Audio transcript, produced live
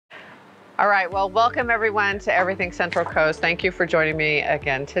All right, well, welcome everyone to Everything Central Coast. Thank you for joining me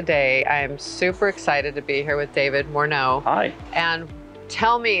again today. I am super excited to be here with David Morneau. Hi. And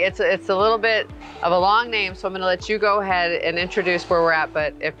tell me, it's a little bit of a long name, so I'm gonna let you go ahead and introduce where we're at,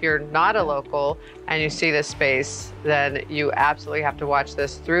 but if you're not a local and you see this space, then you absolutely have to watch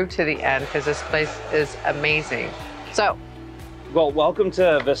this through to the end because this place is amazing. So. Well, welcome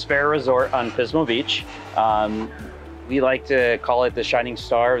to Vespera Resort on Pismo Beach. We like to call it the shining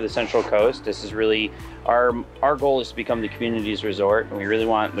star of the Central Coast. This is really, our goal is to become the community's resort, and we really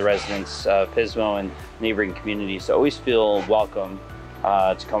want the residents of Pismo and neighboring communities to always feel welcome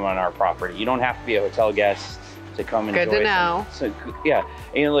to come on our property. You don't have to be a hotel guest to come and enjoy. Good to know. So, yeah,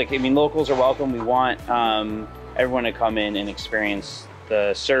 and like, I mean, locals are welcome. We want everyone to come in and experience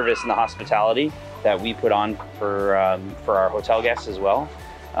the service and the hospitality that we put on for our hotel guests as well.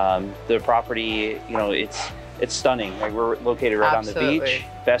 The property, you know, it's stunning. Like, we're located right Absolutely. on the beach,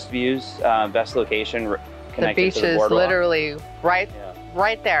 best views, best location, connected the beach to the is boardwalk. literally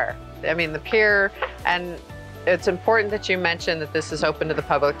right there. I mean, the pier, and it's important that you mention that this is open to the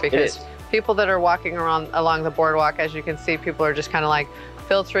public because people that are walking around along the boardwalk, as you can see, people are just kind of like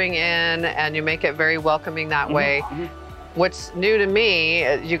filtering in, and you make it very welcoming that way. What's new to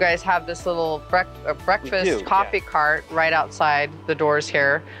me, you guys have this little breakfast coffee cart right outside the doors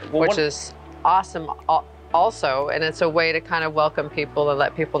here, which is awesome also, and it's a way to kind of welcome people and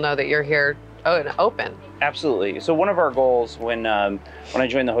let people know that you're here and open. Absolutely. So one of our goals when I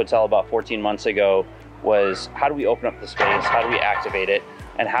joined the hotel about 14 months ago was, how do we open up the space, how do we activate it,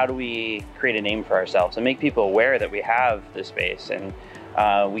 and how do we create a name for ourselves and make people aware that we have the space. And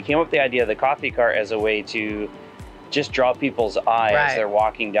we came up with the idea of the coffee cart as a way to just draw people's eye as they're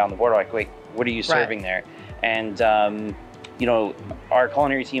walking down the boardwalk. Like, wait, what are you serving there? And you know, our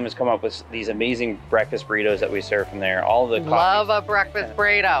culinary team has come up with these amazing breakfast burritos that we serve from there. All of the love a breakfast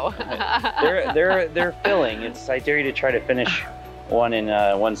burrito. they're filling. I dare you to try to finish one in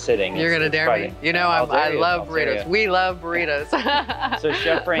one sitting. You're gonna dare me. You know, I love burritos. We love burritos. So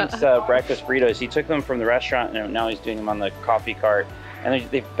Chef Frank's breakfast burritos, he took them from the restaurant and now he's doing them on the coffee cart, and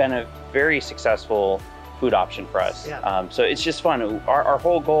they've been a very successful food option for us. So it's just fun. Our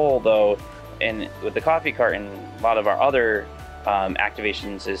whole goal, though, and with the coffee cart and a lot of our other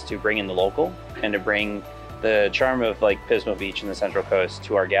activations, is to bring in the local and to bring the charm of like Pismo Beach and the Central Coast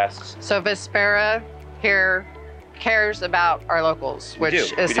to our guests. So Vespera here cares about our locals, which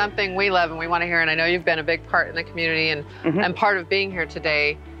is something we love and we want to hear. And I know you've been a big part in the community, and part of being here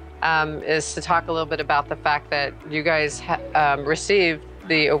today is to talk a little bit about the fact that you guys received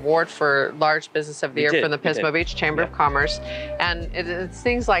the award for Large Business of the Year from the Pismo Beach Chamber of Commerce. And it's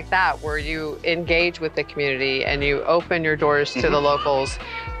things like that where you engage with the community and you open your doors to the locals,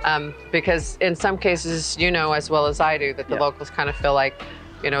 because in some cases, you know as well as I do, that the locals kind of feel like,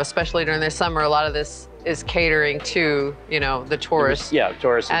 you know, especially during the summer, a lot of this is catering to, you know, the tourists.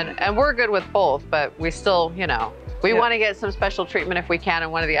 Tourists. And we're good with both, but we still, you know, we want to get some special treatment if we can.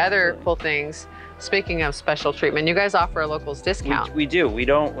 And one of the other cool things, speaking of special treatment, you guys offer a locals discount. We do. We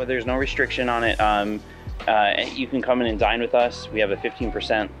don't. Well, there's no restriction on it. You can come in and dine with us. We have a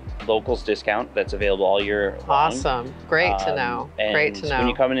 15% locals discount that's available all year long. Awesome. Great to know. Great to know. When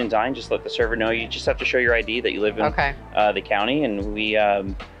you come in and dine, just let the server know. You just have to show your ID that you live in the county,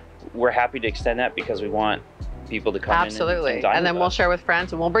 and we're happy to extend that because we want people to come in and dine and then we'll share with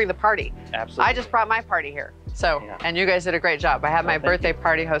friends and we'll bring the party. Absolutely. I just brought my party here. So, and you guys did a great job. I had my birthday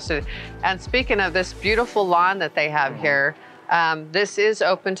party hosted. And speaking of this beautiful lawn that they have here, this is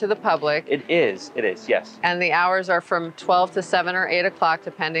open to the public. It is, yes. And the hours are from 12 to 7 or 8 o'clock,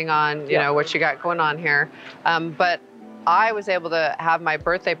 depending on, you know, what you got going on here. But I was able to have my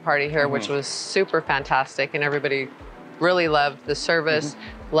birthday party here, which was super fantastic, and everybody really loved the service,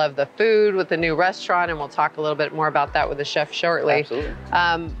 loved the food with the new restaurant, and we'll talk a little bit more about that with the chef shortly.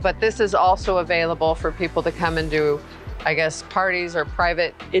 Absolutely. But this is also available for people to come and do, I guess, parties or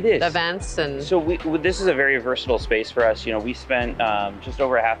private events. And so this is a very versatile space for us. You know, we spent just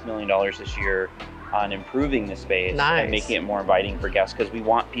over $500,000 this year on improving the space and making it more inviting for guests, because we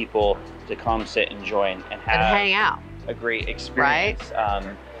want people to come, sit, enjoy, and hang out. A great experience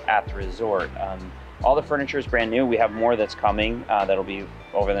at the resort. All the furniture is brand new. We have more that's coming that'll be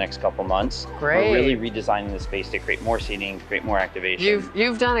over the next couple months. Great. We're really redesigning the space to create more seating, create more activation.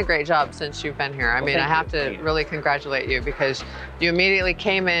 You've done a great job since you've been here. I mean, I have to really congratulate you, because you immediately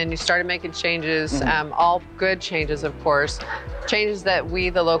came in, you started making changes, all good changes, of course, changes that we,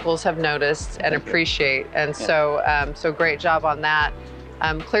 the locals, have noticed and appreciate. And so great job on that.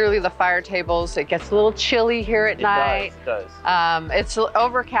 Clearly the fire tables, it gets a little chilly here at night. It does. It's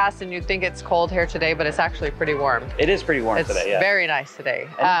overcast and you'd think it's cold here today, but it's actually pretty warm. It is pretty warm today, yeah. It's very nice today.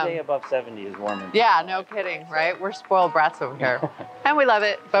 Any day above 70 is warmer. Yeah, no kidding, right? We're spoiled brats over here. And we love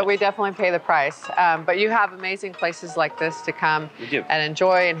it, but we definitely pay the price. But you have amazing places like this to come and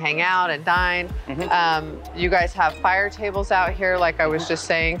enjoy and hang out and dine. You guys have fire tables out here, like I was just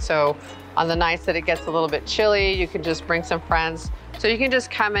saying. So on the nights that it gets a little bit chilly, you can just bring some friends. So you can just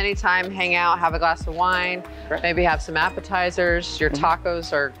come anytime, hang out, have a glass of wine, maybe have some appetizers. Your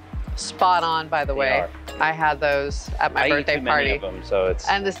tacos are spot on, by the way. I had those at my birthday party. Many of them, so it's...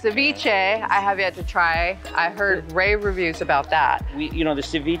 And the ceviche, I have yet to try. I heard rave reviews about that. You know, the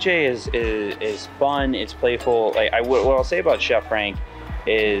ceviche is fun, it's playful. Like what I'll say about Chef Frank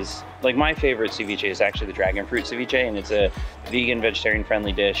is, like, my favorite ceviche is actually the dragon fruit ceviche, and it's a vegan, vegetarian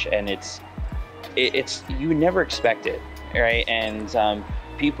friendly dish, and it's you would never expect it. Right, and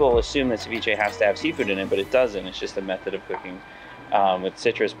people assume that ceviche has to have seafood in it, but it doesn't. It's just a method of cooking with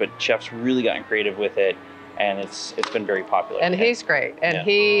citrus. But chefs really gotten creative with it, and it's been very popular. And he's great. And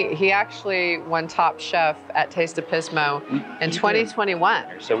he actually won top chef at Taste of Pismo in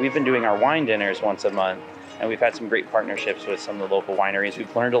 2021. So we've been doing our wine dinners once a month, and we've had some great partnerships with some of the local wineries.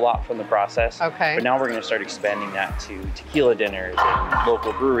 We've learned a lot from the process. Okay. But now we're going to start expanding that to tequila dinners and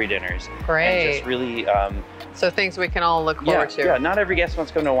local brewery dinners. Great. And just really. So things we can all look forward to. Yeah, not every guest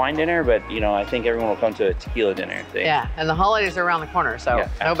wants to come to a wine dinner, but you know, I think everyone will come to a tequila dinner. Yeah, and the holidays are around the corner, so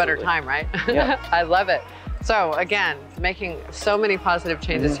no better time, right? Yeah. I love it. So again, making so many positive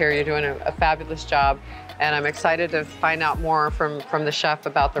changes here. You're doing a fabulous job, and I'm excited to find out more from the chef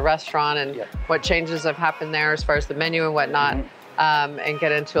about the restaurant and what changes have happened there as far as the menu and whatnot, and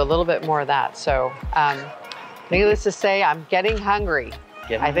get into a little bit more of that. So needless to say, I'm getting hungry.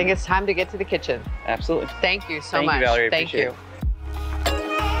 I think it's time to get to the kitchen. Absolutely. Thank you so much. Thank you, Valerie. Thank you.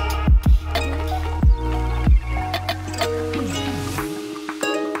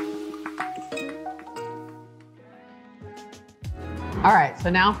 All right, so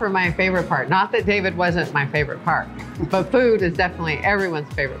now for my favorite part. Not that David wasn't my favorite part, but food is definitely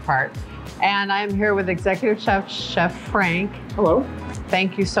everyone's favorite part. And I'm here with Executive Chef, Chef Frank. Hello.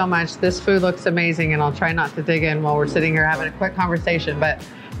 Thank you so much. This food looks amazing, and I'll try not to dig in while we're sitting here having a quick conversation. But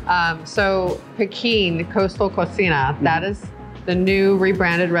so Pequín, Coastal Cocina, that is the new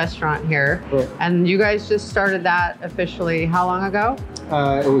rebranded restaurant here. And you guys just started that officially how long ago?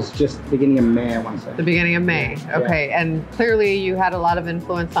 It was just beginning of May, I want to say. The beginning of May, okay. And clearly you had a lot of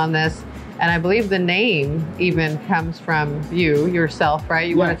influence on this. And I believe the name even comes from you yourself, right?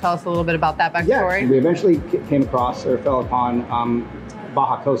 You want to tell us a little bit about that backstory? Yeah, we eventually came across or fell upon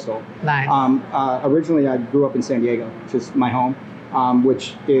Baja Coastal. Nice. Originally, I grew up in San Diego, which is my home,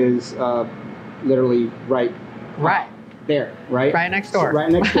 which is literally right there, right? Right next door.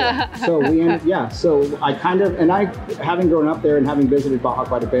 Right next door. So we ended, so I kind of, and I, having grown up there and having visited Baja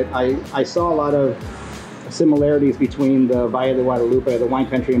quite a bit, I saw a lot of similarities between the Valle de Guadalupe, the wine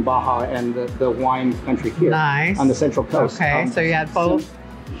country in Baja, and the wine country here on the Central Coast. Okay, so you had both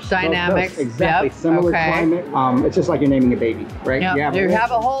dynamics. Exactly, similar climate. It's just like you're naming a baby, right? Yep. You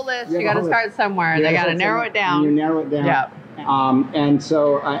have a whole list. You got to start somewhere, and they got to narrow it down. And you narrow it down. Yep. And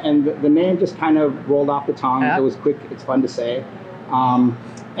so, and the name just kind of rolled off the tongue. It was quick. It's fun to say.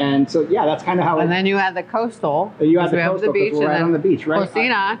 And so, yeah, that's kind of how. And then you had the coastal. You had the coastal, the beach, we're right on the beach, right?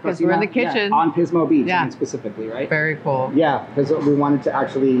 Cocina, because we're in the kitchen. On Pismo Beach, I mean, specifically, right? Very cool. Yeah, because we wanted to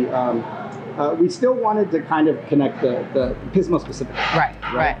actually, we still wanted to kind of connect the Pismo specifically.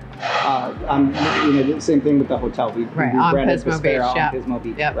 Right. You know, the same thing with the hotel. We on Pismo Beach, on Pismo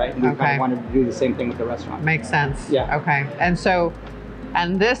Beach, right? And we kind of wanted to do the same thing with the restaurant. Makes sense. Yeah. Okay. And so,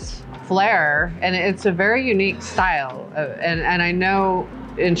 and this flair, and it's a very unique style, and I know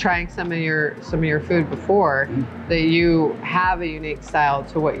in trying some of your food before that you have a unique style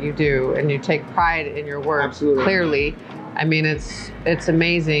to what you do, and you take pride in your work. Absolutely. Clearly. I mean, it's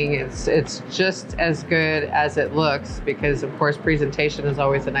amazing. It's just as good as it looks, because of course presentation is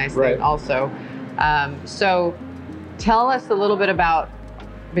always a nice thing also. So tell us a little bit about,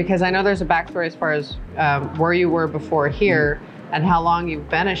 because I know there's a backstory as far as where you were before here and how long you've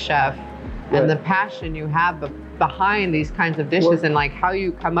been a chef and the passion you have behind these kinds of dishes and like how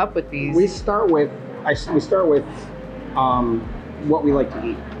you come up with these. We start with what we like to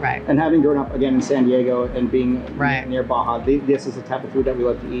eat. Right. And having grown up again in San Diego and being near Baja, this is the type of food that we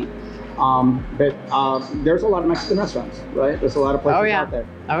like to eat. But there's a lot of Mexican restaurants, right? There's a lot of places out there.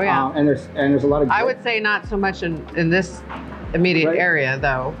 Oh yeah. And there's a lot of. I would say not so much in this immediate area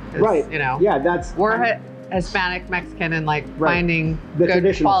though. Right. You know. Yeah, that's. We're Hispanic, Mexican, and like finding the good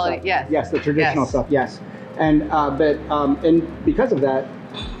traditional quality. Stuff. Yes. Yes, the traditional stuff. Yes. And because of that,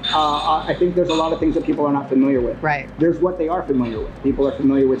 I think there's a lot of things that people are not familiar with. Right. There's what they are familiar with. People are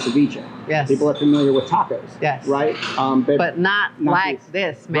familiar with ceviche. Yes. People are familiar with tacos. Yes. Right. But not like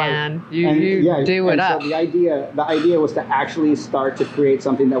this, man. Right. You do it up. So the idea was to actually start to create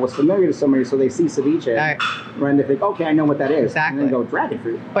something that was familiar to somebody, so they see ceviche, right? And they think, okay, I know what that is. Exactly. And then go dragon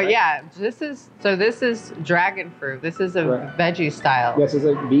fruit. But yeah, this is dragon fruit. This is a veggie style. Yes, it's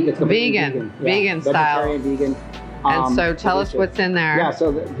vegan style. Vegetarian, vegan. And so tell us what's in there. Yeah,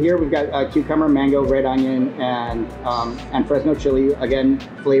 so here we've got cucumber, mango, red onion, and Fresno chili. Again,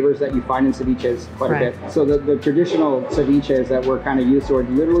 flavors that you find in ceviches quite a bit. So the traditional ceviches that we're kind of used to are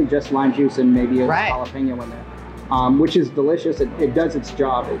literally just lime juice and maybe a jalapeno in there, which is delicious. It does its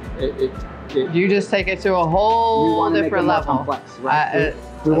job. You just take it to a whole different level. Complex, right?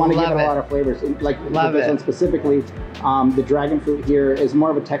 We want to give it a lot of flavors. Like this one specifically, the dragon fruit here is more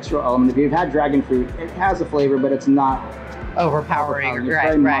of a textural element. If you've had dragon fruit, it has a flavor, but it's not overpowering. It's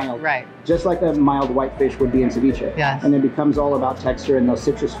very mild. Right. Just like a mild white fish would be in ceviche. Yes. And it becomes all about texture and those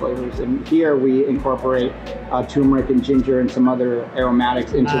citrus flavors. And here we incorporate turmeric and ginger and some other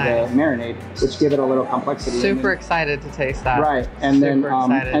aromatics into the marinade, which give it a little complexity. Super excited to taste that. Right. And then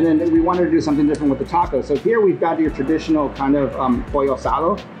we wanted to do something different with the tacos. So here we've got your traditional kind of pollo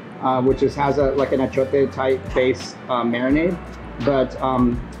asado, which has like an achote type base marinade. But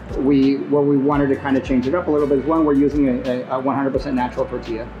what we wanted to kind of change it up a little bit is one, we're using a 100% natural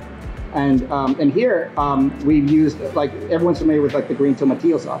tortilla. And here we've used, like, everyone's familiar with like the green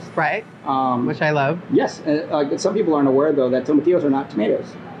tomatillo sauce. Right, which I love. Yes, some people aren't aware though that tomatillos are not tomatoes.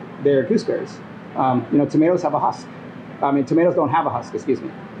 They're gooseberries. Tomatoes have a husk. Tomatoes don't have a husk, excuse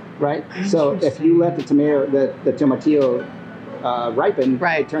me. Right? So if you let the tomatillo ripen,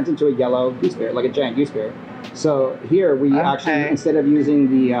 it turns into a yellow gooseberry, like a giant gooseberry. So here we actually, instead of using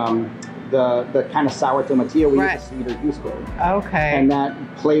the kind of sour tomatillo, we use a sweeter gooseberry. Okay. And that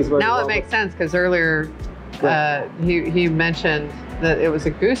plays very well. Now it makes sense, because earlier he mentioned that it was a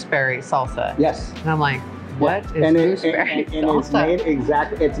gooseberry salsa. Yes. And I'm like, what is gooseberry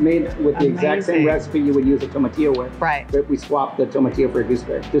salsa? It's made with the exact same recipe you would use a tomatillo with. Right. But we swapped the tomatillo for a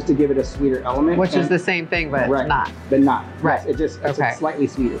gooseberry just to give it a sweeter element. Which is the same thing, but not. But not. Right. Yes, it's slightly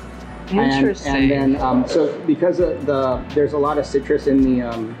sweeter. Interesting. And then, so because of there's a lot of citrus in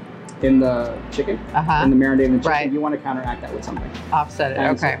the chicken, in the marinated chicken, you want to counteract that with something. Offset it,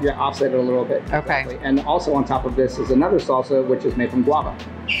 okay. So, offset it a little bit. Okay. Exactly. And also on top of this is another salsa, which is made from guava.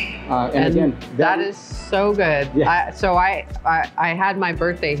 And again, that is so good. Yeah. I had my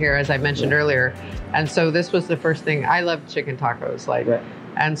birthday here, as I mentioned earlier. And so this was the first thing. I love chicken tacos.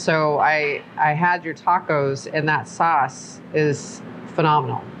 And so I had your tacos, and that sauce is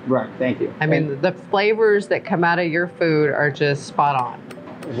phenomenal. Right, thank you. I mean, the flavors that come out of your food are just spot on.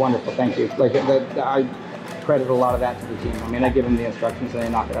 Wonderful, thank you. I credit a lot of that to the team. I mean, I give them the instructions and they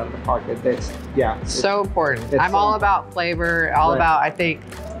knock it out of the park. It's so important. I'm all about flavor, all about, I think,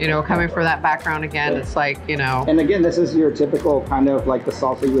 coming from that background again, it's like, And again, this is your typical kind of like the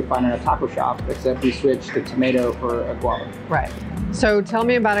salsa you would find in a taco shop, except we switched the tomato for a guava. Right. So tell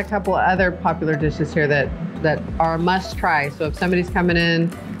me about a couple of other popular dishes here that are a must try. So if somebody's coming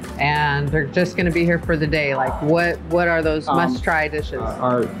in and they're just going to be here for the day, like what are those must try dishes?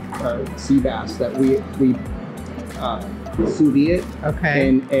 Our sea bass that we sous vide it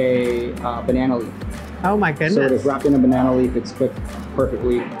in a banana leaf. Oh my goodness. So it is wrapped in a banana leaf. It's cooked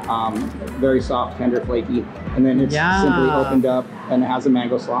perfectly, very soft, tender, flaky. And then it's simply opened up, and it has a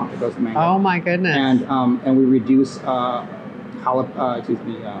mango slaw. It goes to mango. Oh my goodness. And we reduce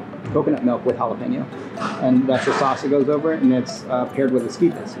coconut milk with jalapeno, and that's the sauce that goes over it, and it's paired with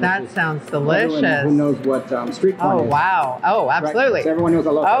esquites. That sounds delicious. Who knows what street corn is? Oh wow! Oh, absolutely. Right? So everyone knows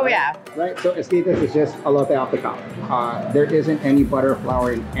elote. Oh right? yeah. Right. So esquites is just elote off the cup. There isn't any butter,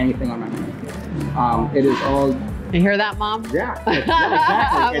 flour, in anything on my menu. It is all. You hear that, Mom? Yeah, exactly.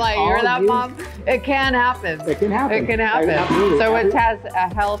 I'm like, you hear that, Mom? It can happen. It can happen. It can happen. Absolutely. So it has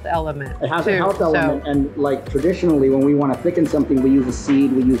a health element. It has a health element, and like traditionally, when we want to thicken something, we use a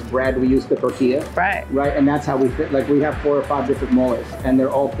seed, we use bread, we use the tortilla. Right. Right, and that's how we fit. Like we have 4 or 5 different moles, and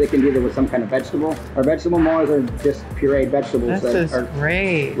they're all thickened either with some kind of vegetable. Our vegetable moles are just pureed vegetables. This is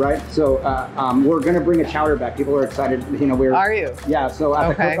great. Right. So we're going to bring a chowder back. People are excited. Are you? Yeah. So at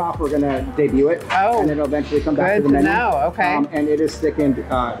the cook-off, we're going to debut it. Oh. And it'll eventually come back to the menu. Good to know. Okay. And it is thickened.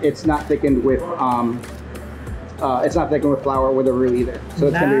 It's not thickened with flour or with a roux either. So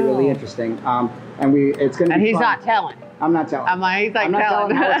it's going to be really interesting. And it's going to be. And he's fun. not telling. I'm not telling. He's like I'm not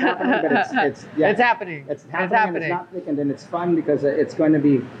telling how it's happening, but it's happening. It's happening. And it's not thickened, and it's fun because it's going to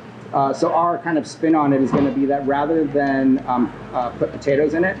be So our kind of spin on it is going to be that rather than put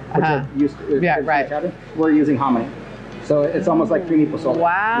potatoes in it, which are used to, right. we're using hominy. So it's almost like creamy pozole.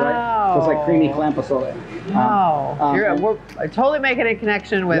 Wow. Right? So it's like creamy clam pozole. Wow. We're totally making a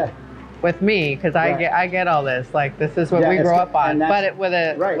connection with me, because I get all this. Like, this is what we grew up on, but with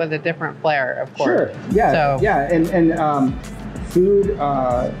a different flair, of course. Sure. Yeah. So. Yeah. And food,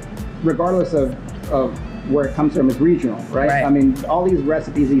 regardless of where it comes from, is regional, right? I mean, all these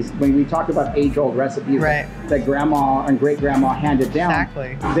recipes, when we talk about age-old recipes that grandma and great-grandma handed down,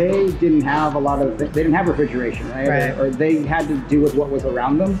 they didn't have a lot of, they didn't have refrigeration, right? Or they had to do with what was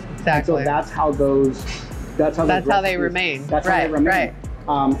around them. Exactly. And so that's how they remain. That's how they remain. Right.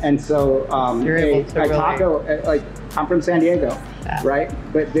 And so you're able to taco, like, I'm from San Diego, right?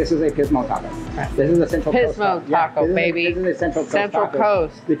 But this is a Pismo taco. Right. This is a Central Coast taco, baby. This is a Central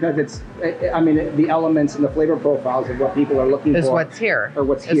Coast. Because it's, I mean, the elements and the flavor profiles of what people are looking for. Is what's here. Or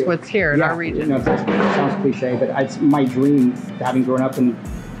what's here. It's what's here in our region. You know, it sounds cliche, but it's my dream, having grown up in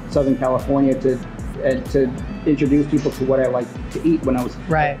Southern California, to introduce people to what I like to eat when I was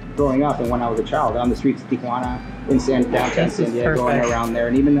growing up and when I was a child, on the streets of Tijuana, in downtown San Diego, and around there,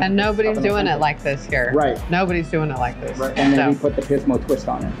 and nobody's doing it like this here. Right. Nobody's doing it like this. Right. And then we put the Pismo twist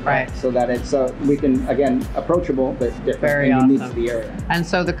on it. Right. So that it's we can, again, approachable but different and unique to the area. And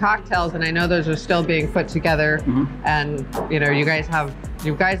so the cocktails, and I know those are still being put together, and you know, you guys have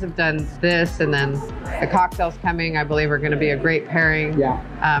done this, and then the cocktails coming, I believe, are going to be a great pairing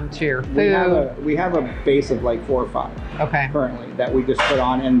to your food. We have a base of like 4 or 5 currently that we just put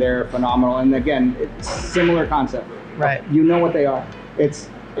on, and they're phenomenal. And again, it's similar concept. Right. You know what they are. It's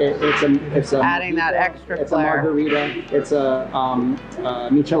a adding that extra flair. It's a margarita. It's a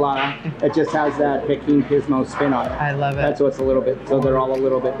michelada. It just has that Pequin Pismo spin on it. I love it. That's what's a little bit. So they're all a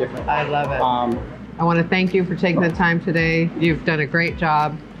little bit different. I love it. I want to thank you for taking the time today. You've done a great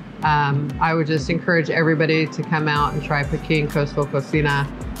job. I would just encourage everybody to come out and try Pequin Coastal Cocina.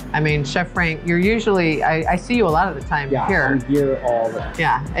 I mean, Chef Frank, you're usually, I see you a lot of the time here. I'm here all the time.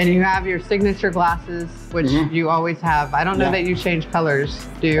 Yeah, and you have your signature glasses, which you always have. I don't know that you change colors,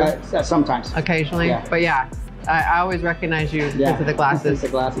 do you? Sometimes. Occasionally, but I always recognize you because of the glasses. The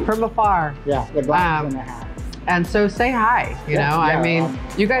glasses. From afar. Yeah, the glasses and the hat. And so say hi, you know? I mean,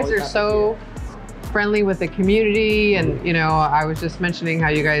 you guys are so friendly with the community, and you know, I was just mentioning how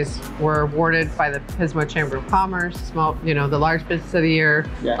you guys were awarded by the Pismo Chamber of Commerce, the large business of the year.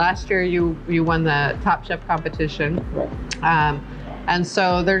 Last year you won the Top Chef competition. And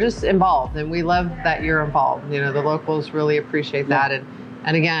so they're just involved, and we love that you're involved. You know, the locals really appreciate that,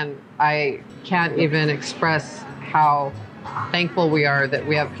 and again, I can't even express how thankful we are that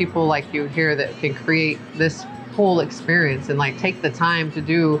we have people like you here that can create this whole experience and like take the time to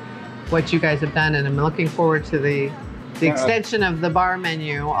do what you guys have done, and I'm looking forward to the extension of the bar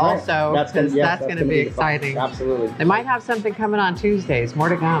menu also, because that's going to be exciting. Absolutely. They might have something coming on Tuesdays. More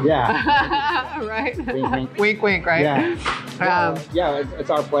to come. Yeah. Right. Wink, wink. Wink, wink. Right. Yeah. It's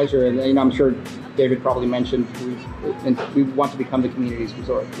our pleasure, and you know, I'm sure David probably mentioned we want to become the community's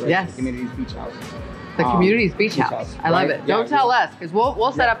resort. Right? Yes. The community's beach house. The community's beach house. I love it. Don't tell us, because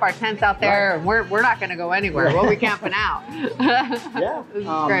we'll set up our tents out there, and we're not going to go anywhere. We'll be camping out. This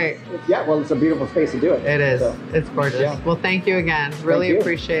is great. Well, it's a beautiful space to do it. It is. So, it's gorgeous. Well, thank you again. Really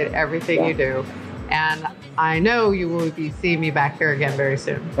appreciate everything you do, and I know you will be seeing me back here again very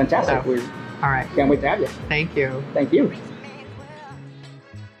soon. Fantastic. So, all right. Can't wait to have you. Thank you. Thank you.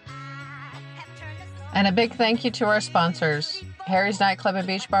 And a big thank you to our sponsors: Harry's Nightclub and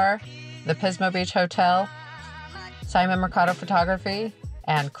Beach Bar, the Pismo Beach Hotel, Simon Mercado Photography,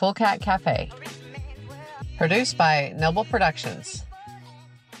 and Cool Cat Cafe. Produced by Noble Productions.